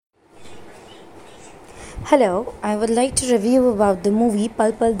Hello, I would like to review about the movie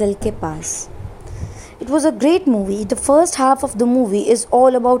Pal Pal Dil Ke Paas. It was a great movie. The first half of the movie is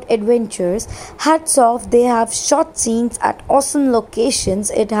all about adventures. Hats off, they have shot scenes at awesome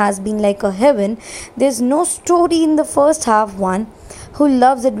locations. It has been like a heaven. There's no story in the first half. One who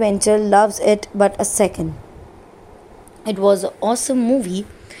loves adventure loves it but a second. It was an awesome movie.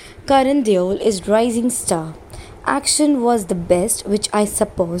 Karan Deol is rising star. Action was the best, which I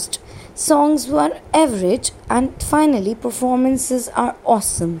supposed. Songs were average, and finally performances are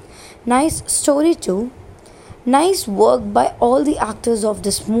awesome. Nice story too. Nice work by all the actors of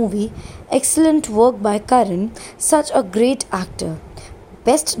this movie. Excellent work by Karan, such a great actor.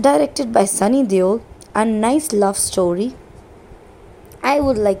 Best directed by Sunny Deol, and nice love story. I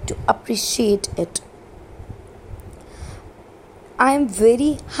would like to appreciate it. I am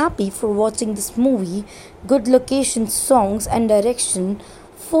very happy for watching this movie. Good location, songs, and direction.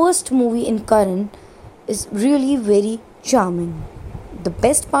 First movie in Karan is really very charming. The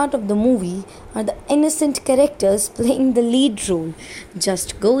best part of the movie are the innocent characters playing the lead role.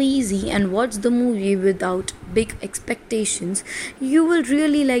 Just go easy and watch the movie without big expectations. You will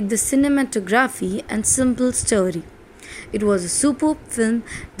really like the cinematography and simple story. It was a superb film.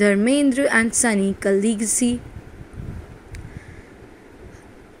 Dharmendra and Sunny legacy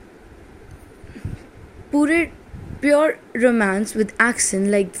pure romance with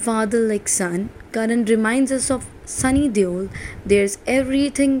action like father like son. Karan reminds us of Sunny Deol. There's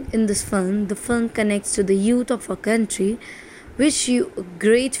everything in this film. The film connects to the youth of our country. Wish you a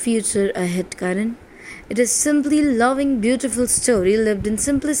great future ahead, Karan. It is simply loving, beautiful story lived in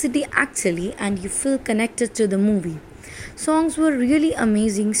simplicity actually, and you feel connected to the movie. Songs were really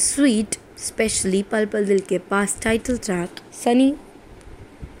amazing, sweet, especially Pal Pal Dil Ke Paas title track. Sunny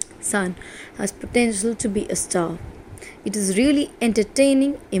son has potential to be a star. It is really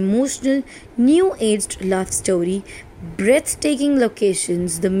entertaining, emotional, new aged love story, breathtaking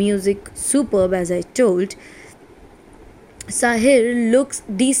locations, the music superb as I told. Sahir looks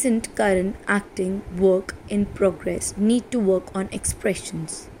decent, current acting work in progress, need to work on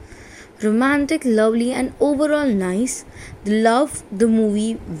expressions. Romantic, lovely, and overall nice. Love the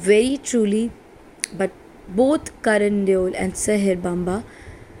movie very truly, but both Karan Deol and Sahir Bamba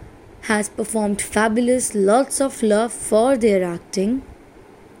has performed fabulous. Lots of love for their acting,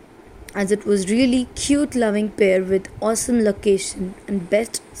 as it was really cute loving pair with awesome location and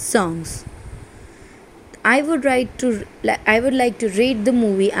best songs. I would like to rate the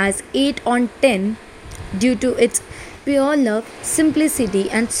movie as 8 on 10 due to its pure love, simplicity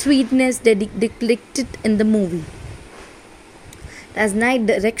and sweetness depicted in the movie. As night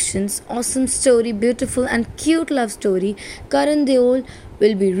directions, awesome story, beautiful and cute love story. Karan Deol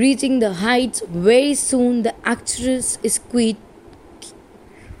will be reaching the heights very soon. The actress is quite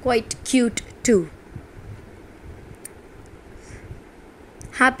cute too.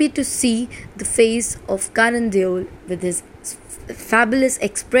 Happy to see the face of Karan Deol with his fabulous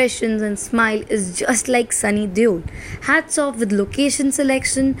expressions and smile is just like Sunny Deol. Hats off with location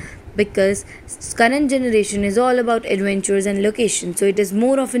selection, because current generation is all about adventures and location, so it is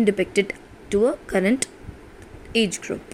more often depicted to a current age group.